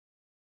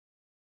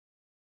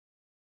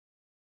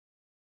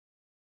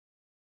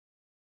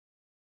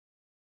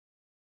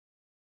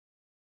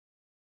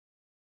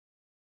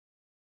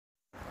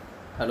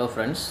Hello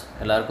friends,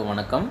 எல்லாருக்கும்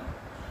வணக்கம்.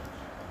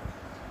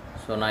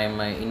 So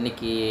நான்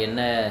இன்னைக்கு என்ன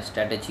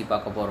ஸ்ட்ராட்டஜி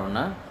பார்க்க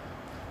போகிறோன்னா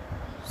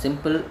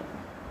சிம்பிள்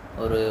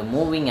ஒரு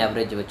மூவிங்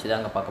ஆவரேஜ் வச்சு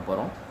தாங்க பார்க்க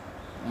போகிறோம்.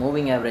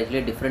 மூவிங்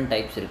ஆவரேஜ்லேயே டிஃப்ரெண்ட்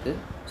டைப்ஸ் இருக்குது.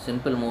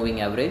 Simple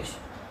moving average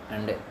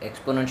and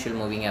exponential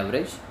moving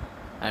average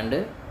and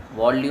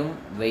volume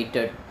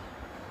weighted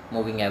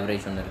moving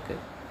average ஒன்று இருக்குது.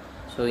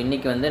 ஸோ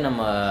இன்றைக்கி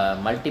நம்ம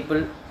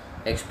மல்டிபிள்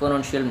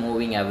எக்ஸ்போனென்ஷியல்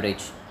மூவிங்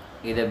ஆவரேஜ்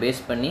இதை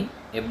பேஸ் பண்ணி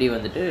எப்படி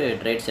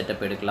ட்ரேட்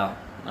செட்டப் எடுக்கலாம்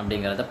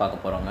அப்படிங்கிறத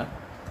பார்க்க போகிறோங்க.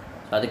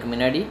 ஸோ அதுக்கு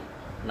முன்னாடி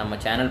நம்ம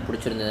சேனல்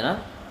பிடிச்சிருந்ததுன்னா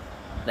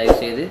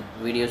தயவுசெய்து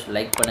வீடியோஸ்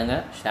லைக்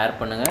பண்ணுங்கள், ஷேர்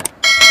பண்ணுங்கள்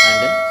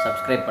அண்டு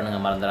சப்ஸ்கிரைப்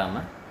பண்ணுங்கள்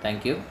மறந்துடாமல்.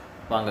 தேங்க்யூ.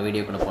 வாங்க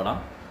வீடியோக்குள்ளே போகலாம்.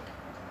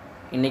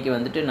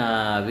 இன்றைக்கி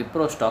நான்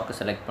விப்ரோ ஸ்டாக்கு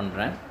செலக்ட்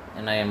பண்ணுறேன்.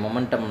 ஏன்னா என்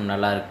மொமெண்டம்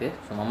நல்லாயிருக்கு.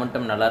 ஸோ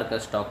மொமெண்டம் நல்லா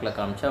இருக்க ஸ்டாக்கில்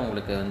காமிச்சா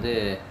உங்களுக்கு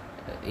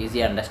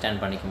ஈஸியாக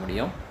அண்டர்ஸ்டாண்ட் பண்ணிக்க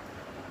முடியும்.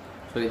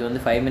 ஸோ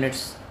இது 5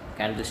 மினிட்ஸ்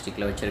கேண்டில்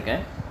ஸ்டிக்கில்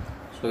வச்சுருக்கேன்.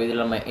 ஸோ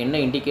இதில் நம்ம என்ன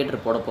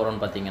இண்டிகேட்டர் போட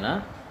போகிறோம்னு பார்த்தீங்கன்னா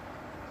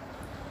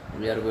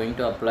we are going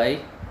to apply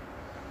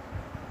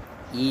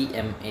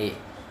EMA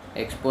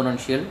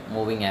exponential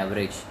moving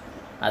average.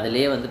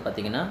 அதிலே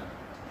பார்த்தீங்கன்னா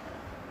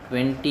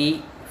 20,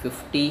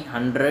 50,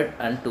 100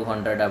 and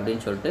 200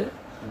 அப்படின்னு சொல்லிட்டு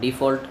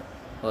டிஃபால்ட்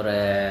ஒரு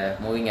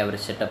மூவிங்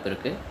ஆவரேஜ் செட்டப்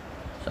இருக்குது.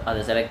 ஸோ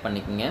அதை செலக்ட்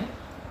பண்ணிக்கோங்க.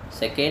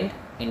 Second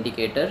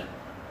indicator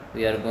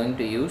we are going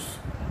to use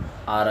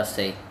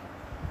RSI.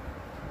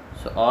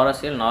 So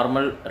RSI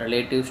normal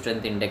relative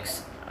strength index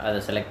அதை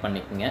செலக்ட்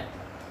பண்ணிக்கோங்க.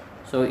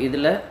 ஸோ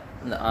இதில்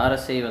இந்த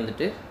RSI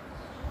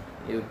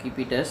you keep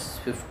it as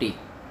 50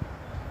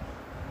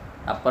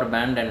 upper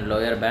band and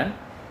lower band,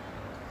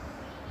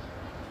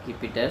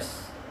 keep it as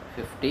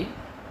 50.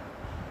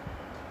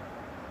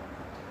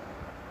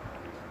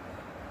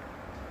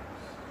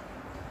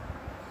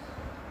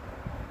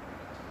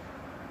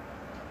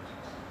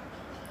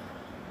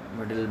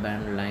 Middle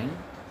band line,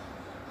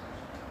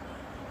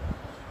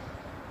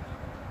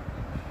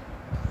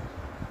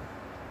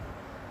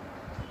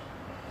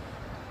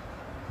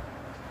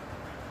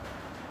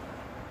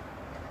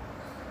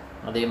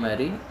 அதே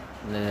மாதிரி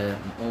இந்த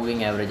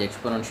moving average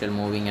exponential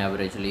moving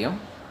ஆவரேஜ்லேயும்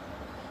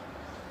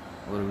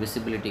ஒரு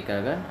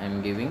விசிபிலிட்டிக்காக I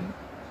am giving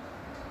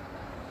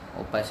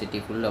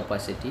opacity, full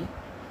opacity.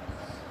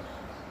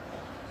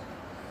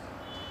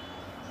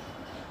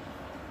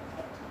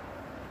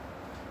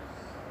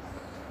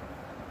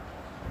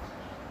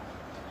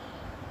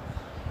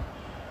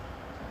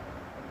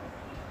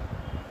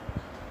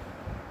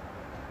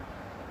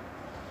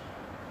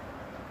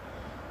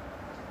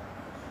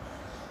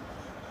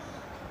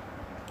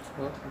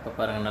 So இப்போ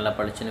பாருங்கள், நல்லா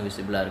பளிச்சுன்னு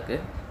விசிபிளாக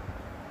இருக்குது.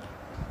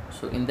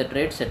 ஸோ இந்த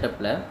ட்ரேட்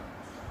செட்டப்பில்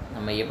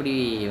நம்ம எப்படி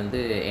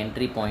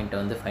என்ட்ரி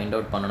பாயிண்ட்டை ஃபைண்ட்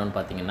அவுட் பண்ணணும்னு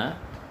பார்த்தீங்கன்னா,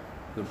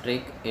 you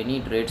take any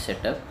trade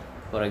setup.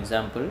 For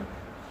example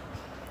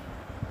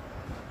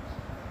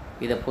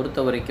இதை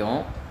பொறுத்த வரைக்கும்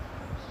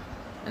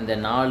இந்த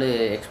 4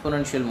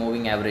 எக்ஸ்போனென்ஷியல்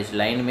மூவிங் ஆவரேஜ்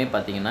லைனுமே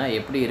பார்த்தீங்கன்னா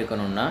எப்படி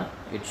இருக்கணும்னா,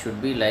 இட்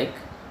ஷுட் பி லைக்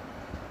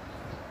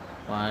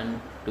 1,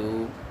 2,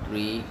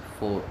 3,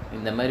 4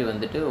 இந்த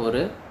மாதிரி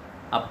ஒரு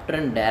அப்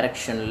ட்ரெண்ட்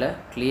டைரக்ஷனில்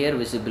கிளியர்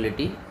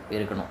விசிபிலிட்டி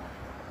இருக்கணும்.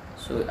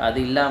 ஸோ அது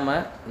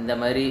இல்லாமல் இந்த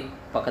மாதிரி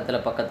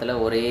பக்கத்தில்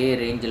ஒரே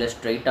ரேஞ்சில்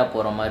ஸ்ட்ரைட்டாக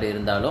போகிற மாதிரி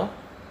இருந்தாலும்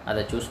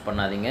அதை சூஸ்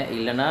பண்ணாதீங்க.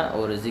 இல்லைனா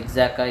ஒரு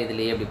ஜிக்ஸாக்காக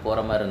இதுலேயே இப்படி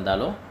போகிற மாதிரி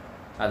இருந்தாலும்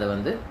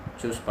அதை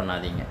சூஸ்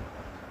பண்ணாதீங்க.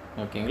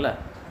 ஓகேங்களா?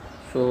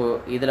 ஸோ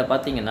இதில்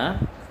பார்த்தீங்கன்னா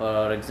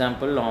ஃபார்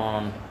எக்ஸாம்பிள்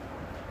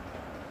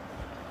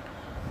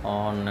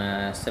ஆன்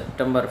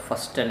செப்டம்பர்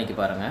 1 அன்றைக்கி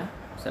பாருங்கள்,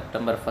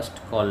 செப்டம்பர்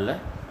 1 காலில்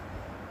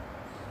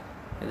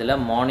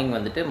இதில் மார்னிங்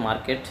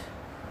மார்க்கெட்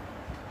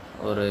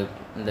ஒரு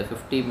இந்த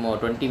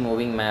 20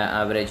 மூவிங்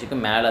ஆவரேஜுக்கு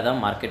மேலே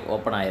தான் மார்க்கெட்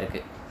ஓப்பன்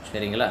ஆகிருக்கு.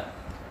 சரிங்களா?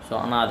 ஸோ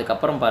ஆனால்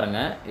அதுக்கப்புறம்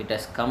பாருங்கள், it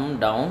has come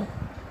down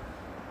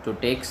to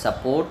take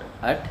support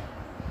at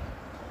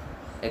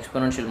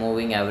exponential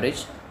moving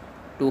average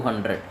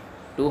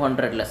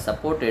 200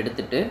 support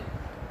எடுத்துகிட்டு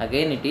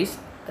again it is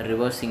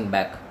reversing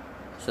back.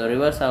 So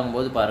reverse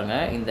ஆகும்போது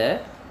பாருங்கள், இந்த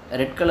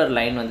ரெட் கலர்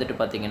லைன்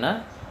பார்த்திங்கன்னா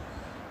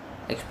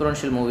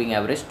எக்ஸ்போனென்ஷியல் மூவிங்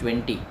ஆவரேஜ்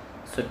 20.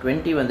 ஸோ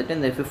 20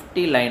 இந்த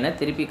 50 லைனை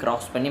திருப்பி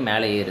க்ராஸ் பண்ணி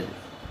மேலே ஏறுது.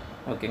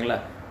 ஓகேங்களா?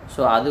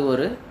 ஸோ அது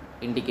ஒரு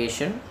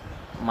இண்டிகேஷன்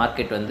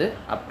மார்க்கெட்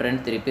அப்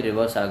ட்ரெண்ட் திருப்பி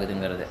ரிவர்ஸ்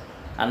ஆகுதுங்கிறது.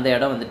 அந்த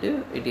இடம்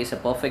it is a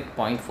perfect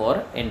point for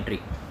entry.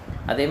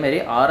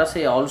 அதேமாரி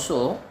RSI also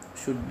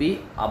should be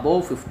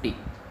above 50.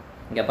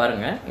 இங்கே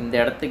பாருங்கள், இந்த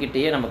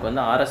இடத்துக்கிட்டேயே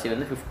நமக்கு RSI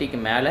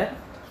 50க்கு மேலே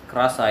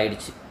க்ராஸ்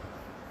ஆகிடுச்சு.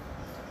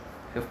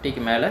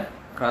 50க்கு மேலே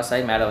க்ராஸ்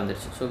ஆகி மேலே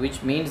வந்துடுச்சு. So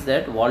which means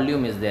that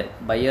volume is there,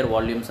 pier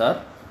volumes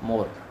R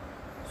more.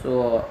 So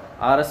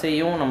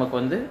RSIயும்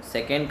நமக்கு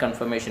செகண்ட்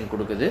கன்ஃபர்மேஷன்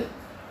கொடுக்குது.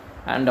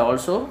 அண்ட்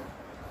ஆல்சோ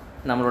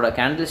நம்மளோட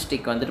கேண்டில்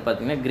ஸ்டிக்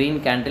பார்த்திங்கன்னா green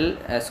candle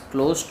as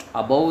closed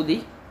above the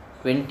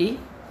 20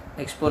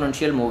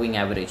 exponential moving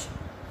average.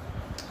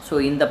 So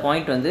இந்த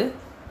point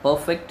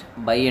perfect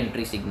buy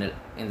entry signal.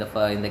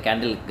 இந்த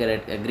candle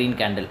green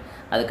candle,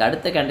 அதுக்கு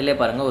அடுத்த கேண்டிலே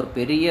பாருங்கள் ஒரு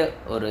பெரிய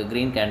ஒரு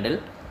க்ரீன் கேண்டில்.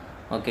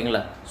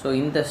 ஓகேங்களா? ஸோ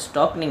இந்த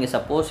ஸ்டாக் நீங்கள்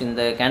சப்போஸ்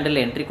இந்த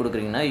candle entry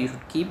கொடுக்குறீங்கன்னா you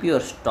should keep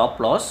your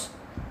stop loss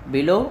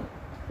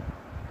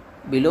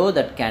below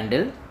that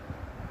candle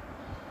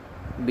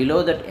below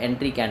that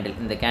entry candle,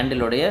 இந்த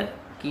கேண்டிலோடைய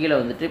கீழே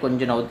வந்துட்டு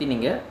கொஞ்சம் நவுத்தி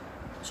நீங்கள்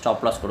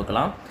ஸ்டாப் லாஸ்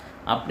கொடுக்கலாம்.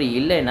 அப்படி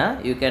இல்லைன்னா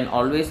you can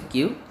always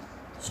give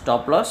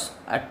stop loss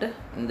at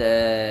இந்த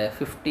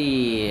 50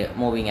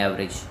 moving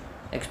average,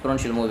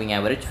 exponential moving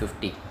average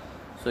 50.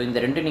 So இந்த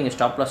ரெண்டு நீங்கள்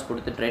ஸ்டாப் லாஸ்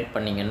கொடுத்து ட்ரேட்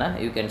பண்ணிங்கன்னா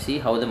you can see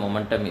how the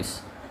momentum is.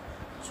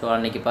 So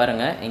அன்றைக்கி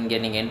பாருங்கள், இங்கே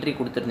நீங்கள் entry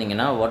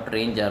கொடுத்துருந்தீங்கன்னா what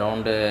range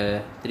around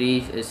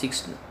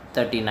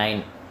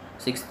 639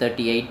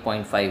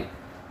 638.5.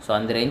 So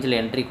அந்த ரேஞ்சில்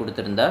என்ட்ரி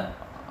கொடுத்துருந்தா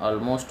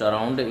ஆல்மோஸ்ட்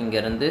அரவுண்டு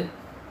இங்கேருந்து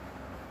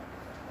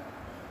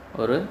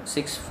ஒரு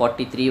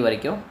 643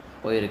 வரைக்கும்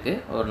போயிருக்கு.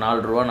 ஒரு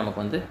 4 ரூபா நமக்கு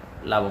வந்து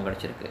லாபம்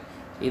கிடச்சிருக்கு.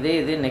 இதே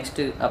இது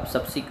நெக்ஸ்ட்டு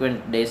சப்சிக்வெண்ட்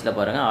டேஸில்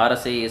பாருங்கள்,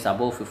 RSI இஸ்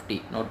above 50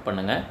 நோட்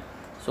பண்ணுங்கள்.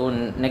 So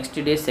next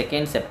day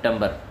 2nd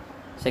September,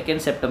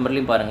 2nd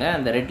செப்டம்பர்லேயும் பாருங்கள்,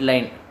 அந்த red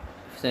line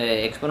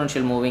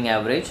exponential moving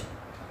average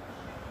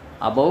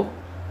above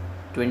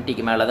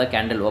 20க்கு மேலே தான்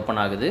கேண்டில் ஓப்பன்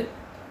ஆகுது.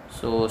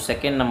 ஸோ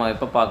செகண்ட் நம்ம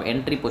எப்போ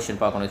என்ட்ரி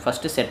பொசிஷன் பார்க்கணும்.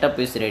 ஃபஸ்ட்டு செட்டப்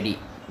இஸ் ரெடி,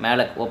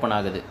 மேலே ஓப்பன்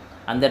ஆகுது,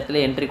 அந்த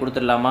இடத்துல என்ட்ரி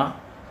கொடுத்துடலாமா?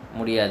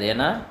 முடியாது,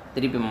 ஏன்னா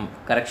திருப்பி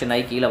கரெக்ஷன்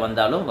ஆகி கீழே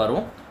வந்தாலும்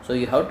வரும். So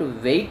you have to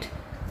wait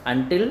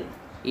until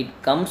it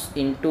comes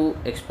into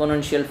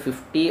exponential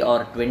 50 or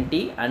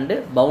 20 and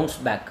bounce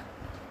back.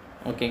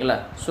 ஓகேங்களா?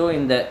 ஸோ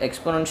இந்த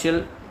எக்ஸ்போனன்ஷியல்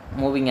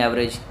மூவிங்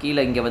ஆவரேஜ்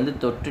கீழே இங்கே வந்து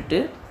தொட்டுட்டு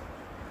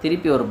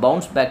திருப்பி ஒரு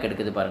பவுன்ஸ் பேக்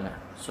எடுக்குது பாருங்கள்.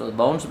 ஸோ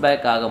பவுன்ஸ்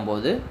பேக்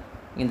ஆகும்போது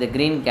இந்த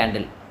க்ரீன்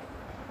கேண்டில்,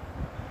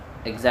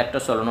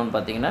 எக்ஸாக்டாக சொல்லணும்னு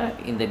பார்த்தீங்கன்னா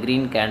இந்த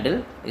green candle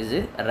is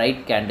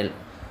right candle.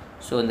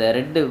 So இந்த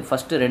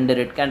ஃபஸ்ட்டு 2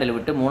 ரெட் கேண்டில்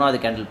விட்டு 3வது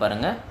கேண்டில்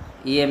பாருங்கள்,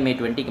 EMA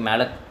 20க்கு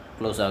மேலே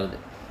க்ளோஸ் ஆகுது.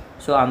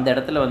 ஸோ அந்த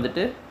இடத்துல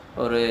வந்துட்டு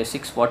ஒரு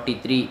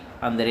 643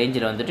 அந்த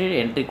ரேஞ்சில் வந்துட்டு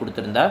என்ட்ரி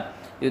கொடுத்துருந்தா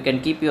you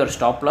can keep your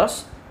stop loss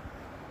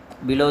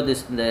below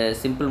this, இந்த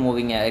simple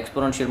moving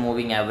exponential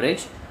moving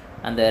average,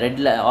 அந்த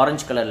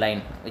orange colour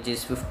line which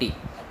is 50.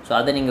 So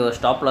அதை நீங்கள் ஒரு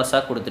ஸ்டாப்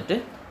லாஸாக கொடுத்துட்டு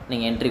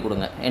நீங்கள் என்ட்ரி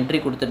கொடுங்க. என்ட்ரி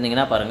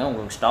கொடுத்துருந்தீங்கன்னா பாருங்கள்,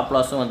 உங்களுக்கு ஸ்டாப்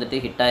லாஸும் வந்துட்டு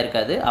ஹிட்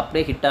ஆகிருக்காது,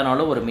 அப்படியே ஹிட்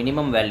ஆனாலும் ஒரு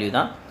மினிமம் வேல்யூ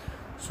தான்.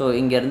 ஸோ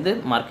இங்கேருந்து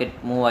மார்க்கெட்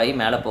மூவ் ஆகி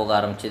மேலே போக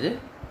ஆரம்பிச்சிது.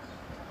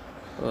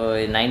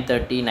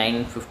 9:30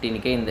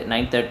 9:15 இந்த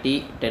 9:30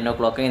 10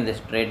 o'clock இந்த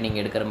ட்ரேட்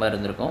நீங்கள் எடுக்கிற மாதிரி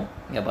இருந்திருக்கும்.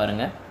 இங்கே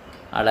பாருங்கள்,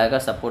 அழகாக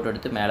சப்போர்ட்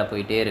எடுத்து மேலே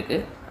போயிட்டே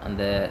இருக்குது.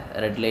 அந்த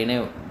ரெட் லைனே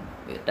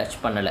டச்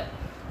பண்ணலை,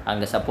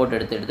 அங்கே சப்போர்ட்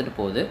எடுத்துகிட்டு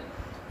போகுது.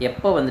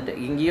 எப்போ வந்துட்டு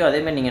இங்கேயும்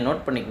அதேமாதிரி நீங்கள்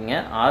நோட் பண்ணிக்கோங்க,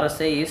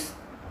 RSI இஸ்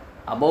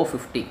above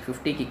 50,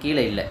 50க்கு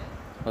கீழே இல்லை.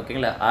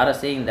 ஓகேங்களா?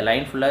 RSI இந்த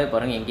லைன் ஃபுல்லாகவே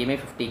பாருங்கள், எங்கேயுமே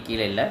 50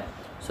 கீழே இல்லை.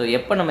 ஸோ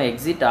எப்போ நம்ம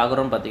எக்ஸிட்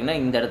ஆகிறோம்னு பார்த்தீங்கன்னா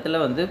இந்த இடத்துல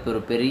வந்து ஒரு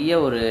பெரிய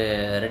ஒரு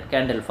ரெட்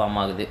கேண்டில் ஃபார்ம்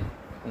ஆகுது.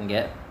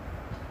 இங்கே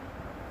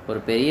ஒரு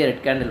பெரிய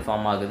ரெட் கேண்டில்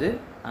ஃபார்ம் ஆகுது.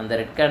 அந்த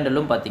ரெட்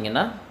கேண்டிலும்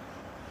பார்த்திங்கன்னா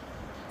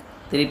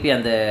திருப்பி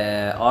அந்த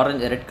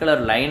ரெட்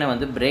கலர் லைனை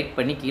வந்து பிரேக்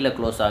பண்ணி கீழே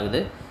க்ளோஸ் ஆகுது.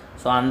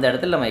 ஸோ அந்த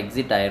இடத்துல நம்ம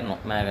எக்ஸிட்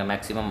ஆகிடணும்,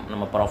 மேக்ஸிமம்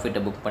நம்ம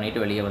ப்ராஃபிட்டை புக்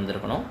பண்ணிவிட்டு வெளியே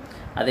வந்திருக்கணும்.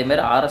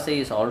 அதேமாதிரி RSI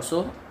is also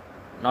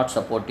not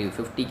supportive,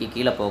 50க்கு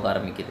கீழே போக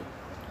ஆரம்பிக்குது.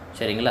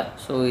 சரிங்களா?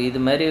 ஸோ இது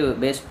மாதிரி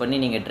பேஸ் பண்ணி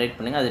நீங்கள் ட்ரேட்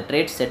பண்ணுங்கள். அது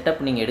ட்ரேட்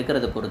செட்டப் நீங்கள்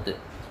எடுக்கிறத பொறுத்து.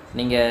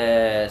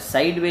 நீங்கள்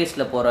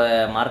சைட்வேஸில் போகிற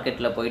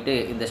மார்க்கெட்டில் போயிட்டு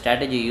இந்த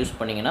ஸ்ட்ராட்டஜி யூஸ்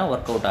பண்ணிங்கன்னா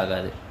ஒர்க் அவுட்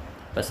ஆகாது.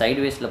 இப்போ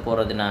சைட்வேஸில்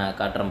போகிறது நான்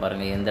காட்டுறேன்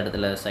பாருங்கள், எந்த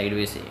இடத்துல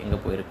சைட்வேஸ் எங்கே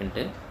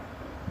போயிருக்குன்ட்டு.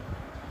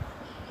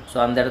 ஸோ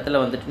அந்த இடத்துல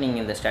வந்துட்டு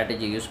நீங்கள் இந்த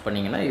ஸ்ட்ராட்டஜி யூஸ்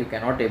பண்ணிங்கன்னா you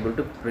cannot able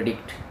to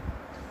predict.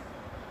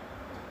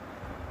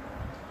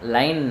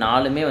 Line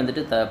 4மே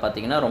வந்துட்டு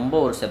பார்த்திங்கன்னா ரொம்ப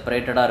ஒரு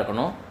செப்பரேட்டடாக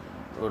இருக்கணும்,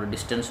 ஒரு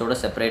டிஸ்டன்ஸோடு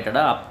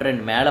செப்பரேட்டடாக அப்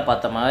ட்ரெண்ட் மேலே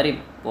பார்த்த மாதிரி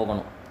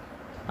போகணும்.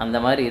 அந்த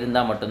மாதிரி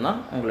இருந்தால் மட்டும்தான்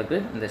உங்களுக்கு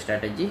இந்த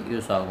ஸ்ட்ராட்டஜி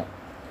யூஸ் ஆகும்.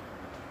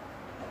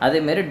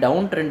 அதேமாரி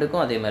டவுன்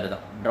ட்ரெண்டுக்கும் அதேமாதிரி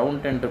தான். டவுன்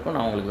ட்ரெண்டுக்கும்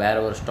நான் உங்களுக்கு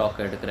வேறு ஒரு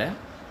ஸ்டாக் எடுக்கிறேன்.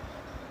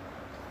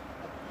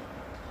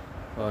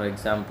 For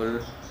example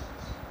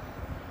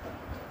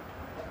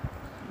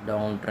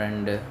down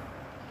trend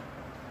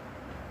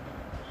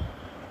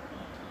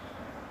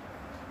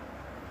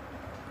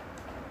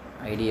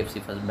IDFC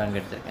first bank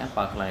எடுத்திருக்கேன்,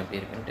 பார்க்கலாம் எப்படி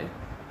இருக்குன்ட்டு.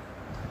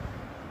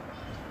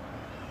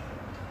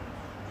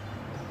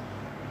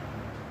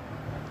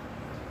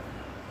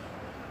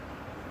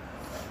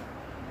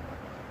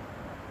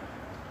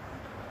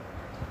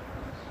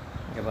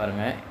 இங்கே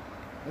பாருங்கள்,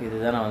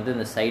 இதுதான் நான் வந்து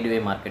இந்த சைட்வே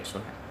மார்க்கெட்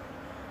சொன்னேன்.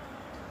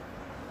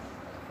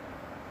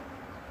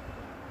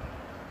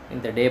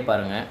 இந்த டே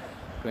பாருங்கள்,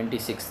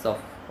 26th of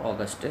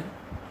August.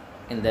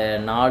 இந்த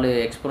 4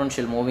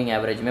 எக்ஸ்போனன்ஷியல் மூவிங்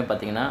ஆவரேஜுமே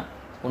பார்த்திங்கன்னா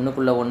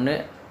ஒன்றுக்குள்ளே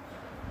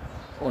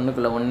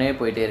ஒன்றே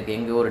போயிட்டே இருக்குது.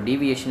 இங்கே ஒரு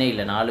டீவியேஷனே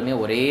இல்லை, 4மே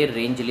ஒரே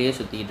ரேஞ்சிலேயே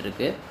சுற்றிக்கிட்டு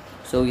இருக்குது.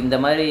 ஸோ இந்த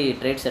மாதிரி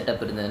ட்ரேட்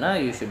செட்டப் இருந்ததுன்னா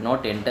you should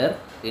not enter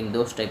in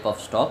those type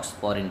of stocks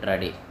for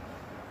intraday.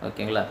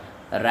 ஓகேங்களா?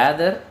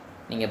 ரேதர்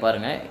நீங்கள்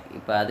பாருங்கள்,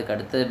 இப்போ அதுக்கு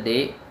அடுத்த டே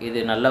இது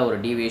நல்ல ஒரு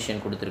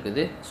டீவியேஷன்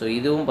கொடுத்துருக்குது. ஸோ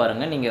இதுவும்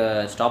பாருங்கள்,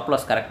 நீங்கள் ஸ்டாப்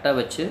லாஸ் கரெக்டாக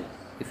வச்சு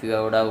if you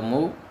would have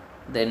move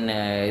தென்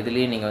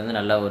இதுலேயும் நீங்கள் வந்து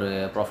நல்ல ஒரு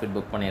ப்ராஃபிட்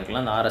புக்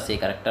பண்ணியிருக்கலாம். அந்த RSI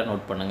கரெக்டாக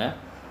நோட் பண்ணுங்கள்.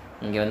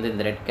 இங்கே வந்து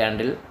இந்த red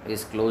candle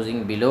is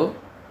closing below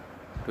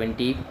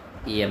 20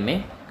 EMA.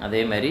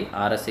 அதே மாதிரி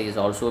RSI is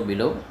also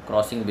below,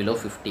 crossing below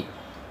 50.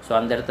 So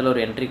அந்த இடத்துல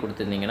ஒரு என்ட்ரி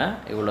கொடுத்துருந்தீங்கன்னா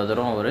இவ்வளோ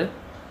தூரம் ஒரு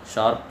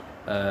ஷார்ப்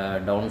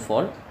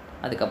டவுன்ஃபால்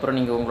அதுக்கப்புறம்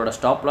நீங்கள் உங்களோட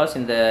ஸ்டாப் லாஸ்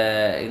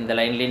இந்த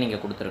லைன்லேயே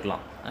நீங்கள்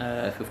கொடுத்துருக்கலாம்.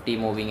 50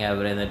 moving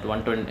average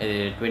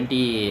 20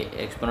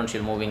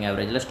 exponential moving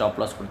ஆவரேஜில் stop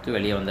loss கொடுத்து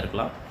வெளியே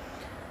வந்திருக்கலாம்.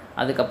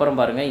 அதுக்கப்புறம்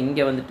பாருங்கள்,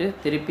 இங்கே வந்துட்டு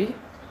திருப்பி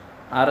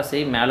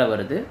RSI மேலே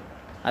வருது,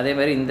 அதே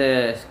மாதிரி இந்த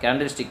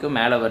கேண்டில் ஸ்டிக்கும்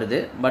மேலே வருது.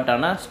 பட்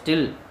ஆனால்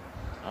ஸ்டில்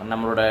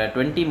நம்மளோட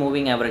 20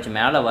 மூவிங் ஆவரேஜ்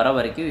மேலே வர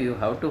வரைக்கும் யூ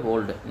ஹாவ் டு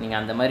ஹோல்டு. நீங்கள்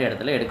அந்த மாதிரி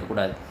இடத்துல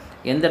எடுக்கக்கூடாது.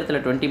 எந்த இடத்துல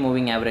 20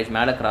 மூவிங் ஆவரேஜ்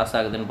மேலே கிராஸ்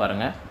ஆகுதுன்னு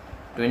பாருங்கள்.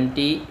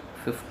 20,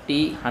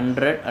 50,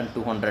 100 and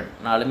 200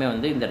 நாலுமே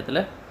வந்து இந்த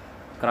இடத்துல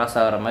கிராஸ்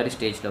ஆகிற மாதிரி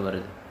ஸ்டேஜில்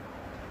வருது.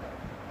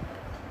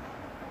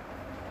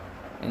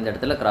 இந்த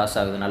இடத்துல கிராஸ்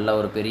ஆகுது. நல்ல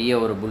ஒரு பெரிய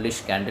ஒரு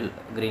bullish candle,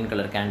 green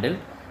colour candle.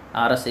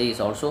 RSI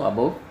is also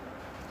above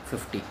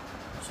 50.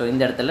 So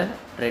இந்த இடத்துல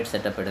ட்ரேட்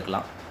செட்டப்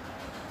எடுக்கலாம்.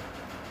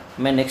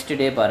 நெக்ஸ்ட்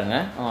டே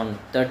பாருங்கள், ஆன்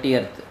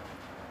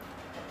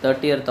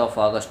 30th ஆஃப்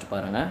ஆகஸ்ட்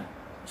பாருங்கள்,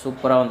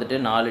 சூப்பராக வந்துட்டு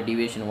 4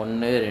 டிவியேஷன் 1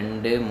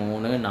 2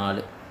 3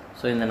 4.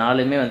 ஸோ இந்த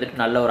நாலுமே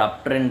வந்துட்டு நல்ல ஒரு அப்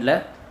ட்ரெண்டில்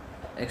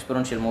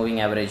எக்ஸ்போனன்ஷியல் மூவிங்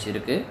ஆவரேஜ்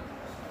இருக்குது.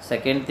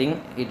 Second thing,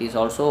 it is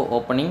also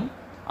opening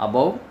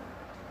above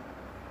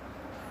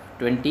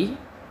 20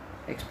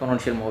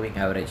 exponential moving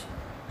average.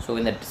 So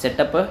in that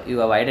setup you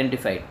have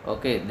identified,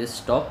 okay, this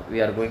stock we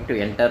are going to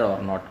enter or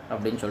not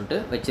அப்படினு சொல்லிட்டு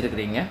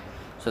வெச்சிருக்கீங்க.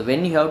 So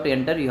when you have to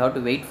enter, you have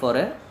to wait for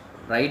a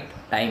right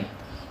time.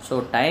 So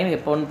time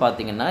எப்போன்னு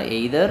பார்த்தீங்கன்னா,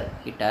 either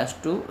it has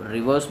to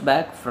reverse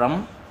back from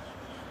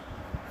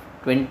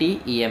 20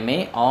 EMA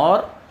or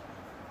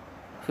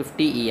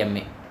 50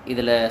 EMA.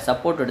 இதில்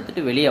support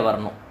எடுத்துகிட்டு வெளியே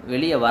வரணும்.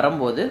 வெளியே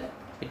வரும்போது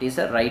it is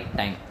a right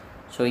time.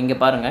 So இங்கே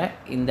பாருங்கள்,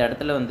 இந்த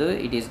இடத்துல வந்து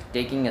it is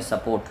taking a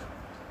support.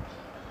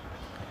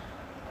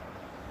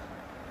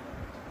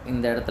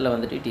 இந்த இடத்துல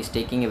வந்துட்டு it is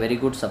taking a very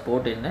good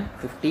support in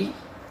 50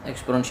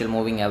 exponential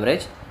moving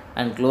average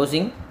and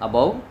closing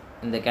above,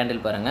 இந்த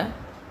கேண்டில் பாருங்கள்,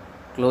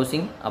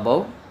 closing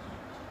above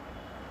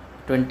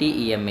 20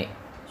 EMA.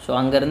 ஸோ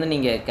அங்கேருந்து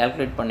நீங்கள்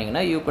calculate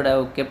பண்ணிங்கன்னா you could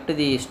have kept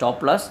the stop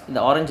loss, இந்த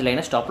orange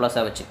லைனை stop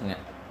loss-ஆக வச்சுக்கோங்க.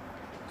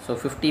 ஸோ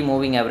 50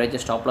 மூவிங் ஆவரேஜ்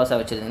ஸ்டாப் லாஸாக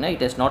வச்சுருந்தீங்கன்னா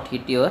it has not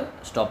hit your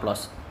stop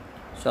loss.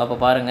 So அப்போ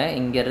பாருங்கள்,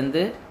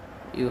 இங்கேருந்து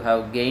you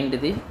have gained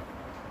the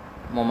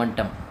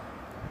momentum.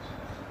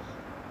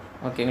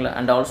 ஓகேங்களா?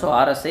 And also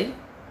RSI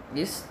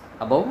is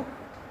above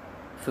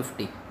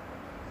 50.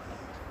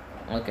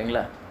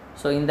 ஓகேங்களா?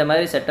 So இந்த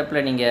மாதிரி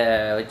செட்டப்பில்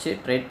நீங்கள் வச்சு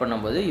ட்ரேட்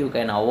பண்ணும்போது you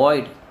can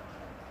avoid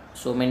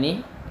so many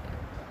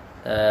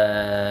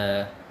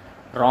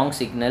wrong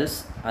signals.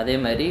 அதே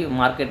மாதிரி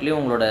மார்க்கெட்லேயும்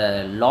உங்களோட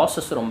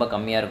லாஸஸ் ரொம்ப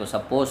கம்மியாக இருக்கும்.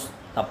 சப்போஸ்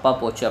தப்பாக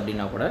போச்சு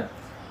அப்படின்னா கூட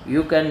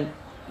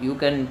you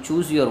can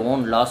choose your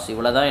own loss.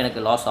 இவ்வளோ தான் எனக்கு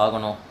லாஸ்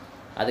ஆகணும்,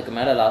 அதுக்கு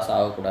மேலே லாஸ்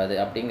ஆகக்கூடாது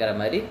அப்படிங்கிற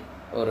மாதிரி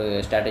ஒரு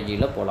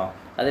ஸ்ட்ராட்டஜியில் போகலாம்.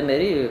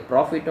 அதேமாரி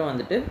ப்ராஃபிட்டும்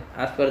வந்துட்டு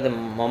ஆஸ் பர் த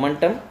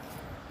மொமெண்டம்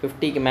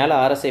 50க்கு மேலே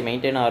RSI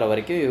மெயின்டைன் ஆகிற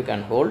வரைக்கும் யூ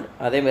கேன் ஹோல்ட்.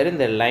 அதேமாரி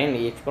இந்த line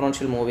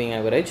exponential moving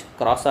average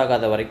cross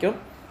ஆகாத வரைக்கும்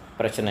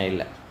பிரச்சனை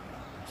இல்லை.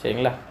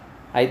 சரிங்களா?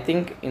 ஐ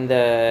திங்க் இந்த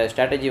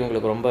ஸ்ட்ராட்டஜி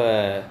உங்களுக்கு ரொம்ப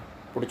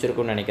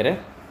பிடிச்சிருக்குன்னு நினைக்கிறேன்.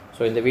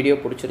 ஸோ இந்த வீடியோ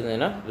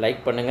பிடிச்சிருந்ததுன்னா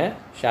லைக் பண்ணுங்கள்,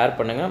 ஷேர்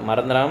பண்ணுங்கள்,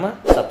 மறந்துடாமல்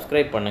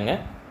சப்ஸ்கிரைப்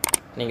பண்ணுங்கள்.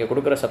 நீங்கள்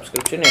கொடுக்குற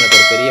சப்ஸ்கிரிப்ஷன் எனக்கு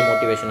ஒரு பெரிய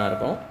மோட்டிவேஷனாக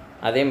இருக்கும்.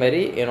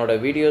 அதேமாதிரி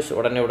என்னோடய வீடியோஸ்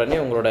உடனே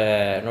உங்களோட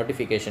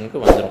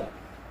நோட்டிஃபிகேஷனுக்கு வந்துடும்.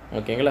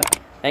 ஓகேங்களா?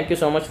 Thank you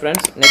so much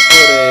friends. Next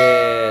ஒரு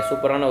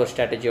சூப்பரான ஒரு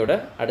ஸ்ட்ராட்டஜியோட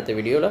அடுத்த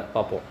வீடியோவில்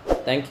பார்ப்போம்.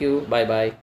 தேங்க்யூ, பாய் பாய்.